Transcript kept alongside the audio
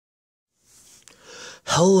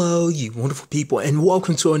Hello, you wonderful people, and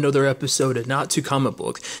welcome to another episode of Not Too Comic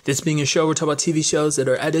Book. This being a show where we talk about TV shows that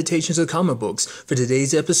are adaptations of comic books. For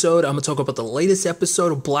today's episode, I'm going to talk about the latest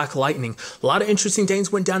episode of Black Lightning. A lot of interesting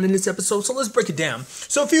things went down in this episode, so let's break it down.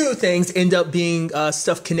 So a few things end up being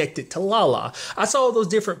stuff connected to Lala. I saw all those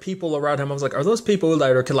different people around him. I was like, are those people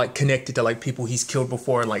that are connected to people he's killed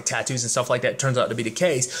before and tattoos and stuff like that? Turns out to be the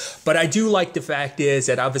case. But I do like the fact is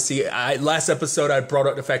that obviously, last episode I brought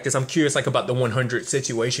up the fact is I'm curious about the 100 situation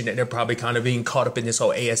that they're probably kind of being caught up in this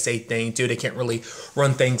whole ASA thing too. They can't really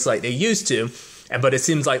run things like they used to. But it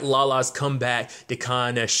seems like Lala's come back to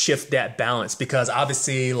kind of shift that balance because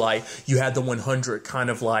obviously you had the 100 kind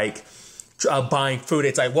of buying food.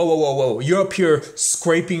 It's like, whoa. You're up here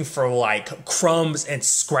scraping for crumbs and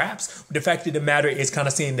scraps. The fact of the matter is kind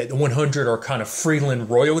of seeing that the 100 are kind of Freeland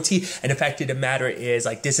royalty. And the fact of the matter is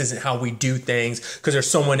this isn't how we do things because there's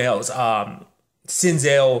someone else.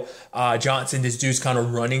 Sinzel Johnson, this dude's kind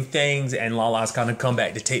of running things, and Lala's kind of come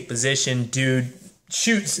back to take position. Dude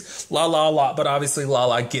shoots Lala a lot, but obviously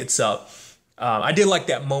Lala gets up. I did like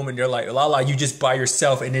that moment. They're like, Lala, you just by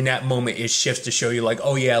yourself, and in that moment it shifts to show you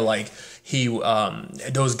he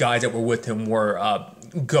those guys that were with him were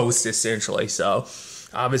ghosts essentially. So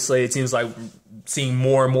obviously it seems like seeing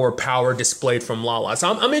more and more power displayed from Lala.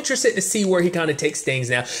 So I'm interested to see where he kind of takes things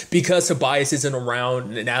now because Tobias isn't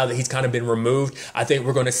around now that he's kind of been removed. I think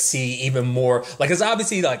we're going to see even more it's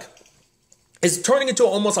obviously it's turning into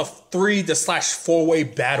almost a 3/4-way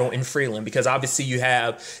battle in Freeland because obviously you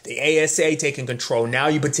have the ASA taking control. Now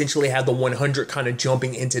you potentially have the 100 kind of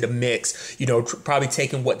jumping into the mix, probably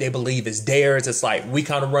taking what they believe is theirs. It's we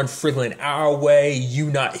kind of run Freeland our way.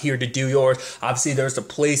 You not here to do yours. Obviously there's the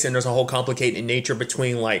police and there's a whole complicated nature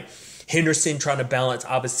between Henderson trying to balance,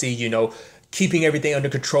 obviously, keeping everything under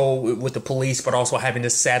control with the police, but also having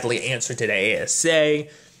to sadly answer to the ASA.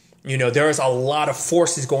 There's a lot of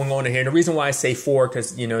forces going on in here. And the reason why I say four,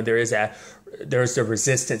 because, there's the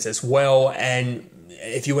resistance as well. And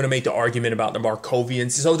if you want to make the argument about the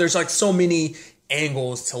Markovians, so there's so many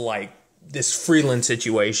angles to this Freeland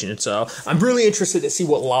situation. So I'm really interested to see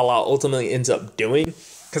what Lala ultimately ends up doing.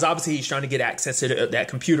 Because obviously he's trying to get access to that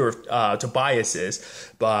computer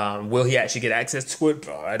Tobias's. But will he actually get access to it?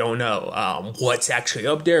 I don't know. What's actually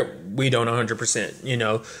up there? We don't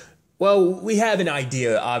 100%, Well, we have an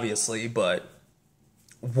idea, obviously, but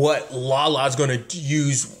what Lala's going to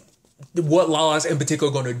use, what Lala's in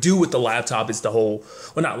particular going to do with the laptop is the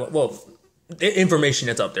information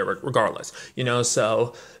that's up there regardless,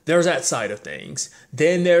 so there's that side of things.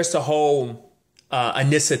 Then there's the whole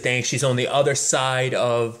Anissa thing. She's on the other side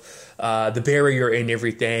of the barrier and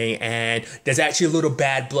everything, and there's actually a little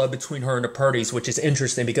bad blood between her and the Purdy's, which is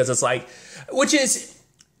interesting because it's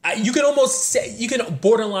you can almost say, you can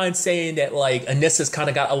borderline saying that Anissa's kind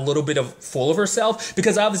of got a little bit of full of herself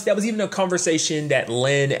because obviously that was even a conversation that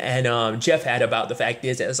Lynn and Jeff had about the fact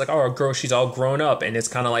is that it's oh, a girl, she's all grown up. And it's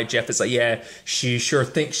kind of Jeff is yeah, she sure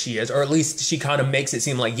thinks she is, or at least she kind of makes it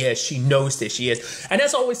seem yeah, she knows that she is. And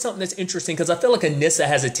that's always something that's interesting because I feel Anissa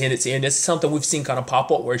has a tendency, and this is something we've seen kind of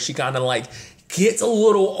pop up where she kind of gets a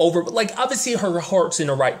little over, but obviously her heart's in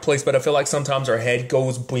the right place, but I feel sometimes her head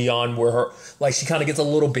goes beyond where her, she kind of gets a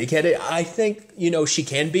little big-headed. I think, she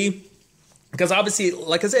can be, because obviously,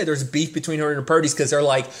 like I said, there's beef between her and the Purdy's because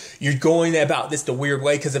they're you're going about this the weird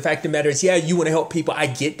way, because the fact of the matter is, yeah, you want to help people, I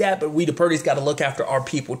get that, but we, the Purdy's, got to look after our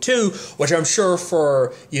people too, which I'm sure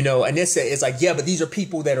for, Anissa is yeah, but these are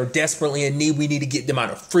people that are desperately in need, we need to get them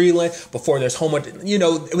out of Freeland before there's whole much,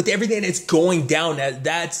 with everything that's going down,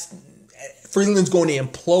 that's Freeland's going to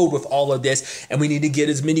implode with all of this, and we need to get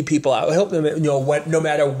as many people out, help them, no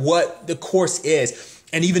matter what the course is.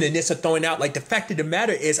 And even Anissa throwing out, the fact of the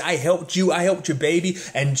matter is, I helped you, baby.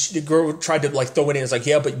 And the girl tried to, throw it in. It's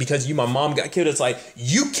yeah, but because my mom got killed, it's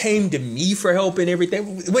you came to me for help and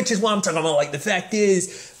everything, which is what I'm talking about. The fact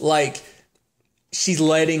is, she's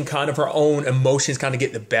letting kind of her own emotions kind of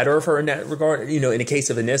get the better of her in that regard, in the case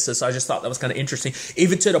of Anissa. So I just thought that was kind of interesting,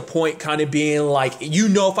 even to the point kind of being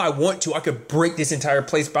if I want to, I could break this entire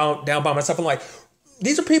place down by myself. I'm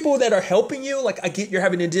these are people that are helping you. I get you're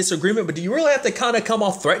having a disagreement, but do you really have to kind of come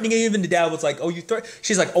off threatening? Even the dad was oh, you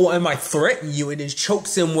she's oh, am I threatening you? And then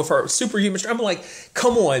chokes him with her superhuman strength. I'm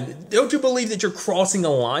come on. Don't you believe that you're crossing a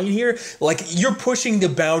line here? You're pushing the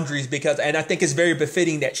boundaries and I think it's very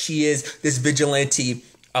befitting that she is this vigilante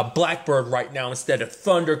Blackbird right now instead of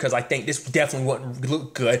Thunder, because I think this definitely wouldn't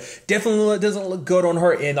look good. Definitely doesn't look good on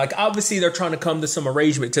her end. Like, obviously, they're trying to come to some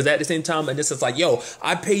arrangement, because at the same time, and this is like, yo,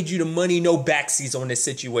 I paid you the money, no backsies on this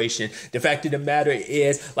situation. The fact of the matter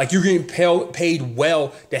is, like, you're getting paid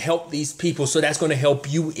well to help these people, so that's going to help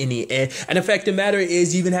you in the end. And the fact of the matter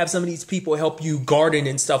is, you even have some of these people help you garden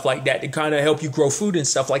and stuff like that to kind of help you grow food and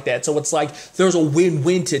stuff like that. So it's like, there's a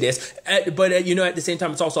win-win to this. But, you know, at the same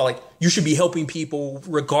time, it's also like, you should be helping people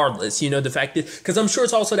regardless, you know, the fact that, because I'm sure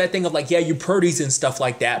it's also that thing of like, yeah, you purdies and stuff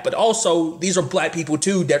like that, but also these are black people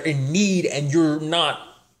too that are in need, and you're not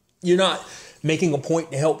making a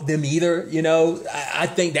point to help them either. You know, I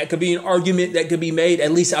think that could be an argument that could be made.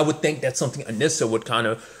 At least I would think that's something Anissa would kind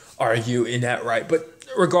of argue in that, right? But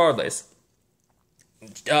regardless,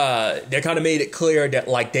 they kind of made it clear that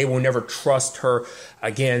like they will never trust her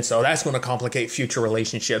again. So that's going to complicate future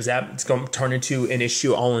relationships. That's going to turn into an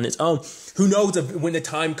issue all on its own. Who knows if when the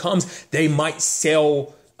time comes, they might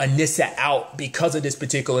sell Anissa out because of this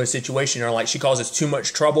particular situation, or like she causes too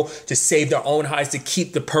much trouble to save their own hides to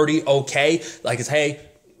keep the Purdy okay. Like it's, hey,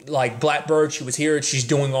 like Blackbird, she was here, she's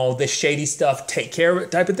doing all this shady stuff, take care of it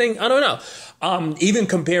type of thing. I don't know. Even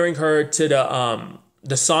comparing her to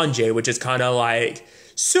the Sanjay, which is kind of like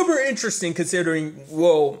super interesting considering,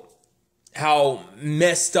 well, how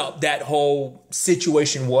messed up that whole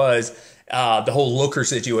situation was, the whole Looker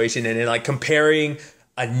situation, and then like comparing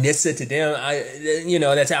Anissa to them, you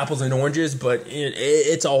know, that's apples and oranges, but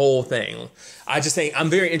it's a whole thing. I just think I'm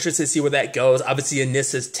very interested to see where that goes. Obviously,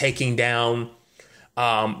 Anissa's taking down,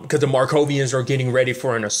 because the Markovians are getting ready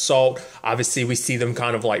for an assault. Obviously, we see them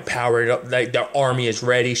kind of like powered up, like their army is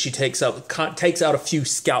ready. She takes out a few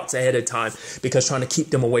scouts ahead of time because trying to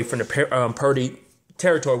keep them away from the Purdy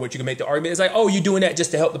territory, which you can make the argument is like, oh, you doing that just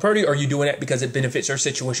to help the Purdy, or are you doing that because it benefits your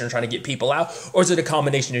situation and trying to get people out, or is it a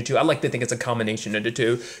combination of the two? I like to think it's a combination of the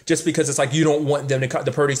two, just because it's like you don't want them to, the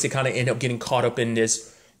Purdys to kind of end up getting caught up in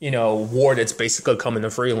this, you know, war that's basically coming to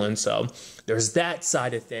Freeland. So there's that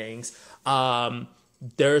side of things.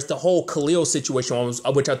 There's the whole Khalil situation,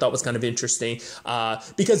 which I thought was kind of interesting,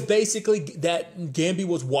 because basically that Gambi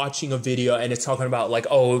was watching a video and it's talking about like,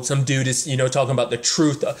 oh, some dude is, you know, talking about the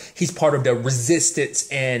truth. He's part of the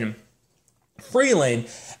resistance in Freeland,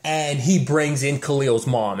 and he brings in Khalil's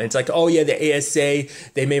mom. And it's like, oh yeah, the ASA,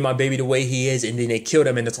 they made my baby the way he is, and then they killed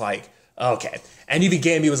him. And it's like, okay. And even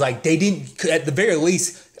Gambi was like, they didn't, at the very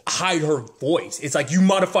least, hide her voice. It's like you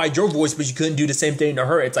modified your voice, but you couldn't do the same thing to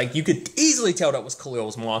her. It's like you could easily tell that was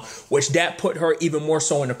Khalil's mom, which that put her even more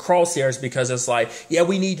so in the crosshairs, because it's like, yeah,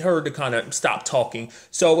 we need her to kind of stop talking.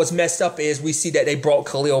 So what's messed up is we see that they brought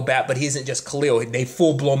Khalil back, but he isn't just Khalil. They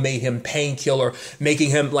full blown made him Painkiller, making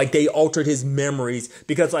him like they altered his memories,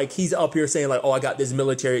 because like he's up here saying like, oh, I got this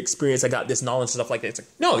military experience, I got this knowledge and stuff like that. It's like,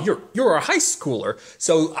 no, you're a high schooler.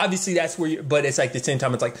 So obviously that's where but it's like at the same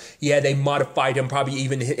time, it's like, yeah, they modified him, probably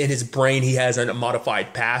even in his brain he has a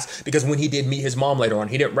modified past, because when he did meet his mom later on,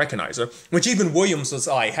 he didn't recognize her, which even Williams was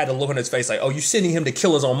like, had a look on his face like, oh, you sending him to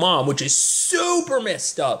kill his own mom, which is super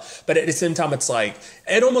messed up. But at the same time, it's like,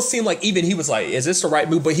 it almost seemed like even he was like, is this the right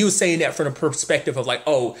move? But he was saying that from the perspective of like,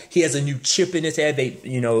 oh, he has a new chip in his head. They,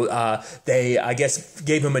 you know, they, I guess,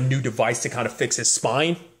 gave him a new device to kind of fix his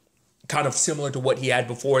spine, kind of similar to what he had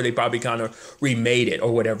before. They probably kind of remade it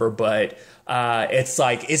or whatever, but it's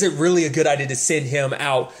like, is it really a good idea to send him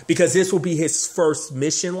out? Because this will be his first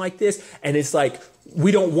mission like this. And it's like,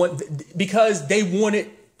 we don't want, because they wanted,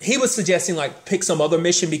 he was suggesting like pick some other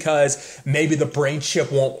mission because maybe the brain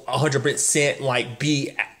chip won't 100% like be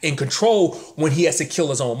in control when he has to kill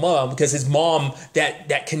his own mom, because his mom,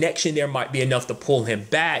 that connection there might be enough to pull him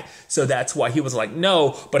back. So that's why he was like,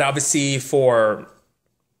 no. But obviously for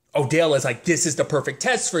Odell is like, this is the perfect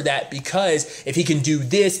test for that, because if he can do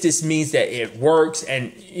this, this means that it works,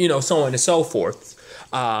 and, you know, so on and so forth.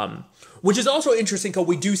 Which is also interesting because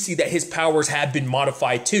we do see that his powers have been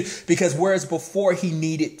modified too, because whereas before he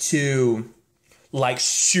needed to like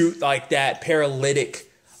shoot like that paralytic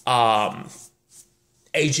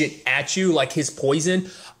agent at you, like his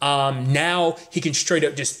poison, now he can straight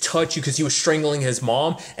up just touch you because he was strangling his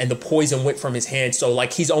mom and the poison went from his hand. So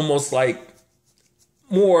like he's almost like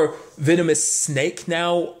more venomous snake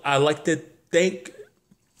now, I like to think.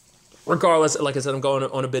 Regardless, like I said, I'm going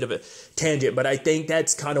on a bit of a tangent, but I think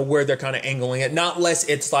that's kind of where they're kind of angling it. Not less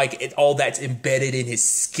it's like all that's embedded in his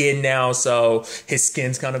skin now, so his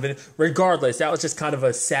skin's kind of in. Regardless, that was just kind of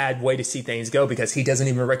a sad way to see things go, because he doesn't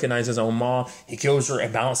even recognize his own mom. He kills her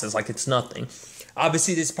and balances like it's nothing.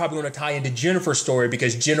 Obviously, this is probably going to tie into Jennifer's story,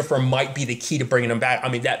 because Jennifer might be the key to bringing him back. I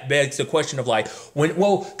mean, that begs the question of like,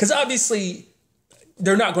 because obviously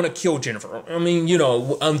they're not going to kill Jennifer. I mean, you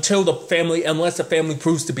know, unless the family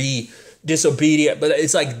proves to be disobedient, but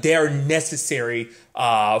it's like they're necessary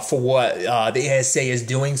for what the ASA is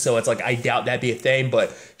doing. So it's like, I doubt that'd be a thing,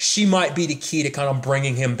 but she might be the key to kind of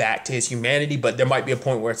bringing him back to his humanity. But there might be a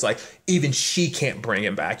point where it's like, even she can't bring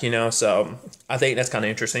him back, you know? So I think that's kind of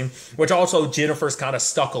interesting, which also Jennifer's kind of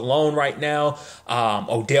stuck alone right now.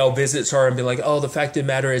 Odell visits her and be like, oh, the fact of the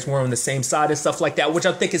matter is we're on the same side and stuff like that, which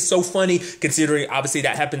I think is so funny considering obviously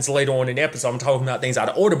that happens later on in the episode. I'm talking about things out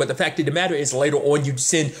of order, but the fact of the matter is later on you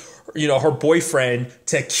send, you know, her boyfriend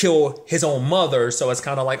to kill his own mother. So it's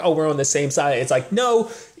kind of like, oh, we're on the same side. It's like, no,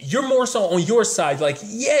 you're more so on your side. Like,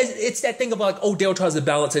 yeah, it's that thing of like, Odell tries to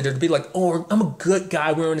balance it to be like, oh, I'm a good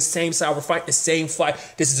guy. We're on the same side. We're fighting the same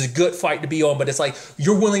fight. This is a good fight to be on. But it's like,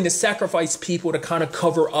 you're willing to sacrifice people to kind of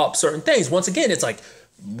cover up certain things. Once again, it's like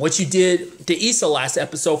what you did to Issa last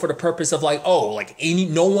episode for the purpose of like, oh, like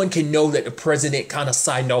no one can know that the president kind of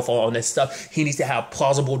signed off on this stuff. He needs to have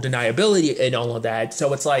plausible deniability and all of that.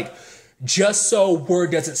 So it's like, just so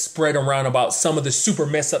word doesn't spread around about some of the super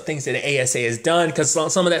messed up things that the ASA has done, because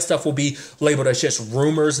some of that stuff will be labeled as just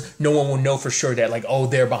rumors. No one will know for sure that like, oh,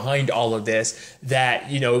 they're behind all of this,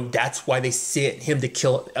 that, you know, that's why they sent him to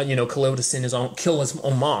kill, you know, Khalil to kill his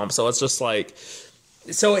own mom. So it's just like,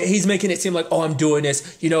 so he's making it seem like, oh, I'm doing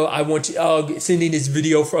this, you know, I want you, sending this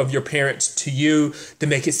video of your parents to you to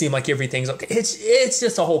make it seem like everything's okay. It's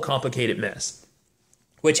just a whole complicated mess,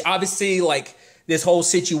 which obviously like, this whole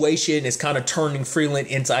situation is kind of turning Freeland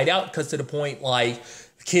inside out, because to the point like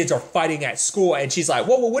kids are fighting at school and she's like,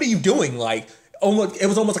 whoa, what are you doing? Like, it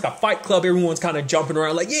was almost like a fight club. Everyone's kind of jumping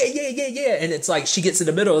around like, yeah. And it's like, she gets in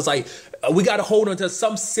the middle. It's like, we got to hold on to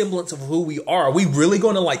some semblance of who we are. Are we really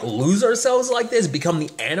going to like lose ourselves like this, become the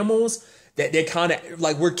animals that they're kind of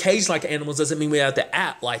like, we're caged like animals doesn't mean we have to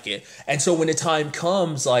act like it. And so when the time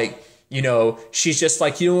comes, like, you know, she's just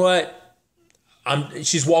like, you know what?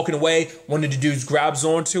 She's walking away. One of the dudes grabs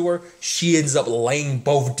onto her. She ends up laying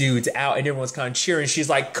both dudes out, and everyone's kind of cheering. She's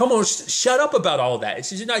like, come on, shut up about all that. And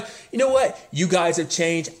she's like, you know what? You guys have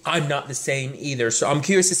changed. I'm not the same either. So I'm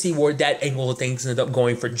curious to see where that angle of things end up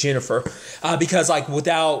going for Jennifer. Because like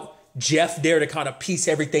without Jeff there to kind of piece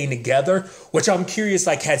everything together, which I'm curious,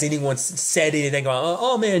 like, has anyone said anything on,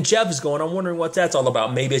 oh man, Jeff is going, I'm wondering what that's all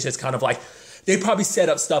about. Maybe it's just kind of like, they probably set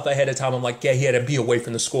up stuff ahead of time. I'm like, yeah, he had to be away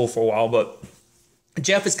from the school for a while, but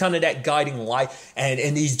Jeff is kind of that guiding light, and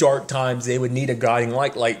in these dark times, they would need a guiding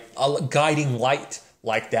light like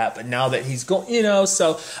that. But now that he's gone, you know,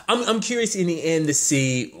 so I'm curious in the end to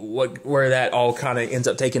see where that all kind of ends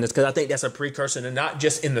up taking us, because I think that's a precursor to not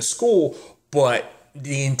just in the school, but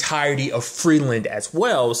the entirety of Freeland as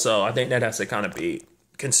well. So I think that has to kind of be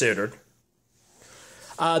considered.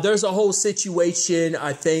 There's a whole situation,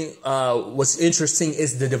 I think, what's interesting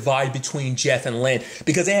is the divide between Jeff and Lynn,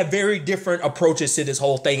 because they have very different approaches to this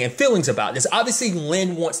whole thing and feelings about this. Obviously,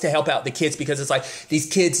 Lynn wants to help out the kids because it's like, these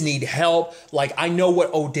kids need help. Like, I know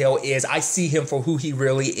what Odell is. I see him for who he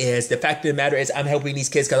really is. The fact of the matter is, I'm helping these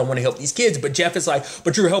kids because I want to help these kids. But Jeff is like,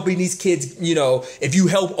 but you're helping these kids, you know, if you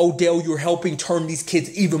help Odell, you're helping turn these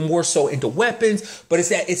kids even more so into weapons. But it's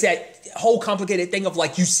that whole complicated thing of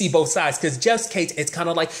like, you see both sides, because Jeff's case, it's kind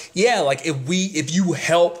of like, yeah, like if you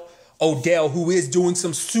help Odell, who is doing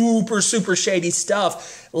some super shady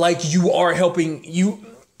stuff, like you are helping you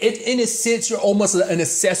in a sense, you're almost an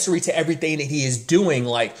accessory to everything that he is doing.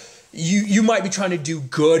 Like you might be trying to do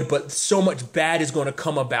good, but so much bad is going to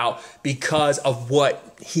come about because of what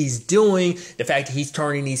he's doing, the fact that he's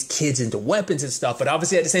turning these kids into weapons and stuff. But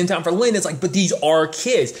obviously at the same time for Lynn, it's like, but these are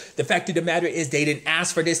kids. The fact of the matter is they didn't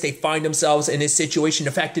ask for this. They find themselves in this situation.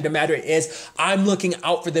 The fact of the matter is I'm looking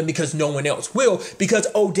out for them because no one else will, because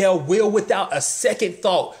Odell will without a second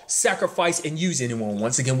thought sacrifice and use anyone.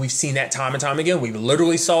 Once again, we've seen that time and time again. We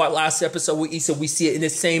literally saw it last episode with Issa. We see it in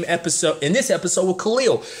this episode with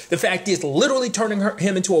Khalil. The fact is literally turning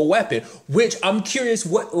him into a weapon, which I'm curious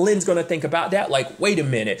what Lynn's going to think about that. Like, wait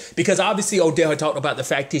a minute, because obviously Odell had talked about the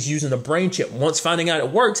fact he's using a brain chip. Once finding out it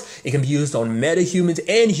works, it can be used on metahumans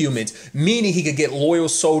and humans, meaning he could get loyal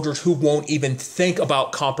soldiers who won't even think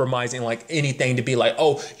about compromising like anything to be like,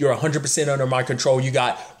 oh, you're 100% under my control. You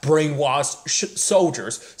got brainwashed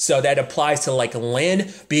soldiers. So that applies to like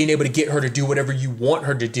Lynn, being able to get her to do whatever you want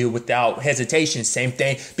her to do without hesitation. Same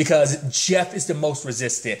thing, because Jeff is the most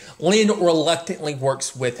resistant. Lynn reluctantly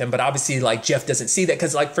works with him, but obviously like Jeff doesn't see that,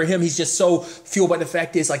 because like for him, he's just so fueled by the fact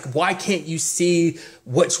is like, why can't you see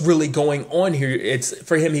what's really going on here? It's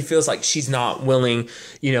for him, he feels like she's not willing,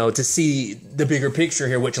 you know, to see the bigger picture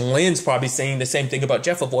here, which Lynn's probably saying the same thing about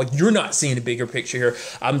Jeff of like, you're not seeing the bigger picture here.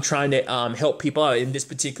 I'm trying to help people out. In this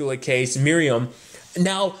particular case, Miriam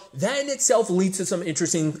Now, that in itself leads to some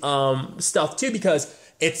interesting stuff, too, because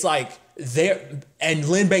it's like and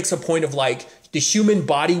Lynn makes a point of like the human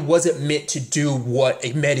body wasn't meant to do what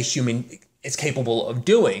a metahuman is capable of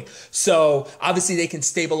doing. So obviously they can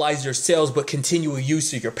stabilize your cells, but continual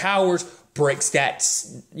use of your powers breaks that,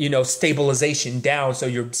 stabilization down. So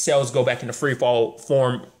your cells go back into free fall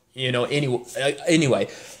form, anyway.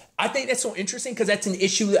 I think that's so interesting because that's an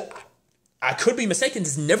issue that I could be mistaken.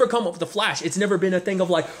 It's never come up with the Flash. It's never been a thing of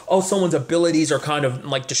like, oh, someone's abilities are kind of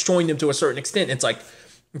like destroying them to a certain extent. It's like,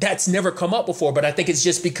 that's never come up before, but I think it's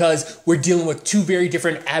just because we're dealing with two very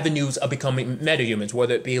different avenues of becoming metahumans,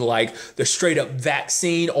 whether it be like the straight up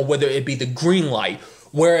vaccine or whether it be the green light.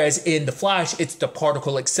 Whereas in the Flash, it's the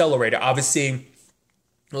particle accelerator. Obviously,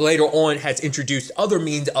 later on has introduced other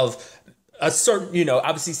means of a certain,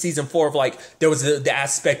 obviously season 4 of like, there was the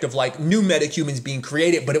aspect of like new metahumans being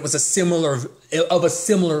created, but it was a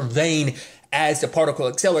similar vein as the particle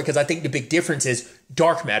accelerator. Because I think the big difference is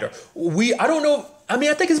dark matter. I don't know. I mean,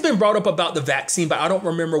 I think it's been brought up about the vaccine, but I don't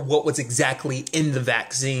remember what was exactly in the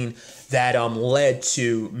vaccine that led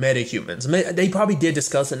to metahumans. I mean, they probably did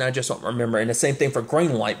discuss it, and I just don't remember. And the same thing for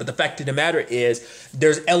green light. But the fact of the matter is,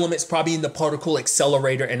 there's elements probably in the particle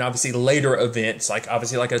accelerator and obviously later events, like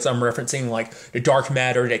obviously, like as I'm referencing, like the dark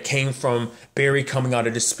matter that came from Barry coming out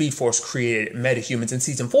of the Speed Force created metahumans in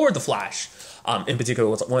season 4 of The Flash. In particular,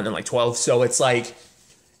 it was 1 and like 12. So it's like,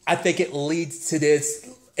 I think it leads to this.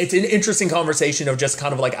 It's an interesting conversation of just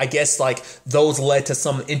kind of like, I guess like those led to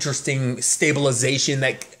some interesting stabilization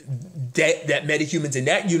that metahumans in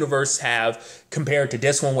that universe have compared to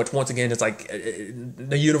this one, which once again is like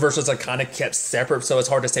the universes are kind of kept separate. So it's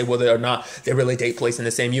hard to say whether or not they really take place in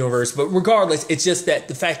the same universe. But regardless, it's just that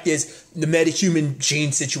the fact is the metahuman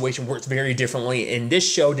gene situation works very differently in this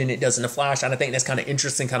show than it does in The Flash. And I think that's kind of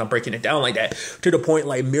interesting, kind of breaking it down like that, to the point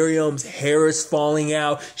like Miriam's hair is falling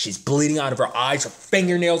out. She's bleeding out of her eyes. Her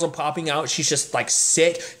fingernails are popping out. She's just like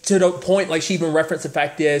sick, to the point like she even referenced the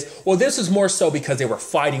fact is, well, this is more so because they were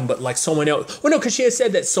fighting, but like someone else, well, no, because she had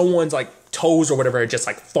said that someone's like toes or whatever had just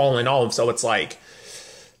like fallen off. So it's like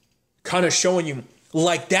kind of showing you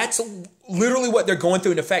like that's literally what they're going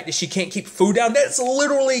through. And the fact that she can't keep food down, that's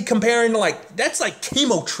literally comparing to like, that's like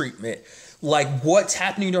chemo treatment, like what's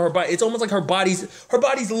happening to her body. It's almost like her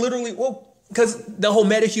body's literally, well, because the whole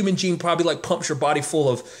metahuman gene probably like pumps your body full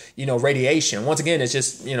of, radiation. Once again, it's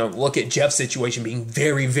just, look at Jeff's situation being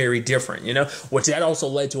very, very different, which that also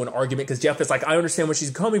led to an argument because Jeff is like, I understand where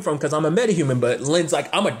she's coming from because I'm a metahuman, but Lynn's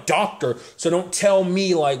like, I'm a doctor. So don't tell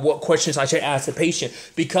me like what questions I should ask the patient,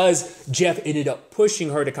 because Jeff ended up pushing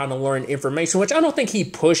her to kind of learn information, which I don't think he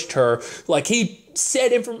pushed her. Like he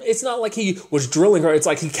said, it's not like he was drilling her. It's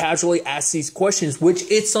like he casually asked these questions, which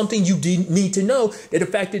it's something you need to know, that the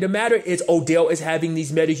fact of the matter is Odell is having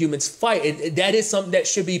these metahumans fight. And that is something that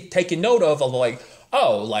should be taken note of like,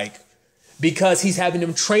 oh, like, because he's having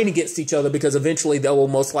them train against each other, because eventually they will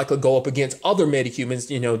most likely go up against other metahumans,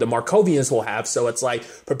 the Markovians will have. So it's like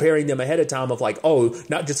preparing them ahead of time of like, oh,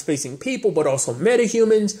 not just facing people, but also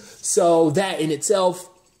metahumans. So that in itself,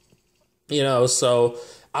 so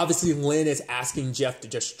obviously, Lynn is asking Jeff to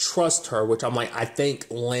just trust her, which I'm like, I think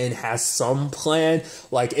Lynn has some plan,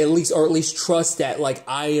 like at least trust that like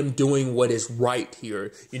I am doing what is right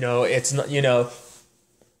here. It's not,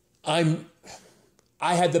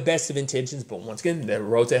 I have the best of intentions, but once again, the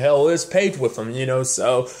road to hell is paved with them,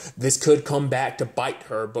 so this could come back to bite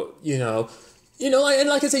her, but and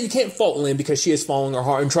like I said, you can't fault Lynn because she is following her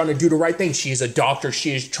heart and trying to do the right thing. She is a doctor.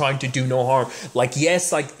 She is trying to do no harm. Like,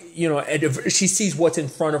 yes, like, she sees what's in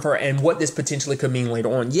front of her and what this potentially could mean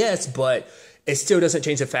later on. Yes, but it still doesn't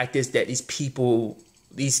change the fact is that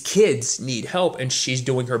these kids need help, and she's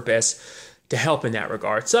doing her best to help in that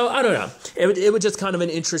regard. So I don't know. It was just kind of an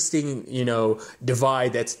interesting,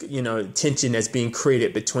 divide that's, tension that's being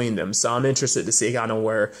created between them. So I'm interested to see kind of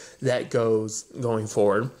where that goes going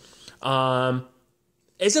forward.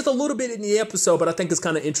 It's just a little bit in the episode, but I think it's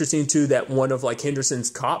kind of interesting too that one of like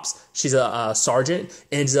Henderson's cops, she's a sergeant,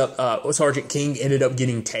 Sergeant King ended up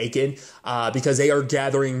getting taken because they are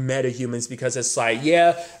gathering metahumans, because it's like,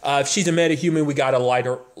 if she's a metahuman, we got to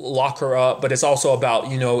lock her up. But it's also about,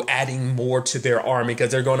 adding more to their army,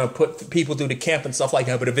 because they're going to put people through the camp and stuff like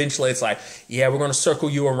that. But eventually it's like, we're going to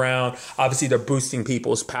circle you around. Obviously, they're boosting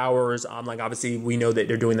people's powers. Like, obviously, we know that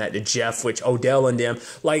they're doing that to Jeff, which Odell and them,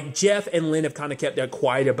 like Jeff and Lynn have kind of kept that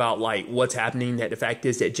quiet about like what's happening. That the fact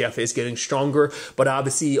is that Jeff is getting stronger, but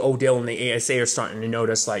obviously Odell and the ASA are starting to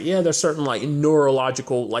notice like, there's certain like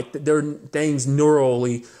neurological, like there are things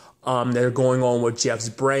neurally that are going on with Jeff's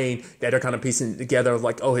brain that are kind of piecing together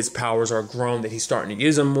like, oh, his powers are grown, that he's starting to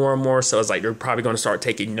use them more and more. So it's like, they're probably going to start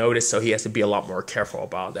taking notice. So he has to be a lot more careful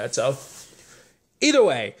about that. So either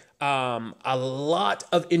way, a lot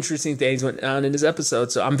of interesting things went on in this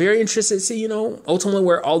episode. So I'm very interested to see, ultimately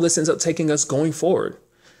where all this ends up taking us going forward.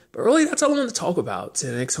 But really, that's all I want to talk about.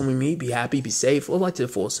 Till the next time we meet, be happy, be safe, live life to the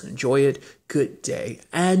fullest, and enjoy it. Good day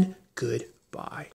and goodbye.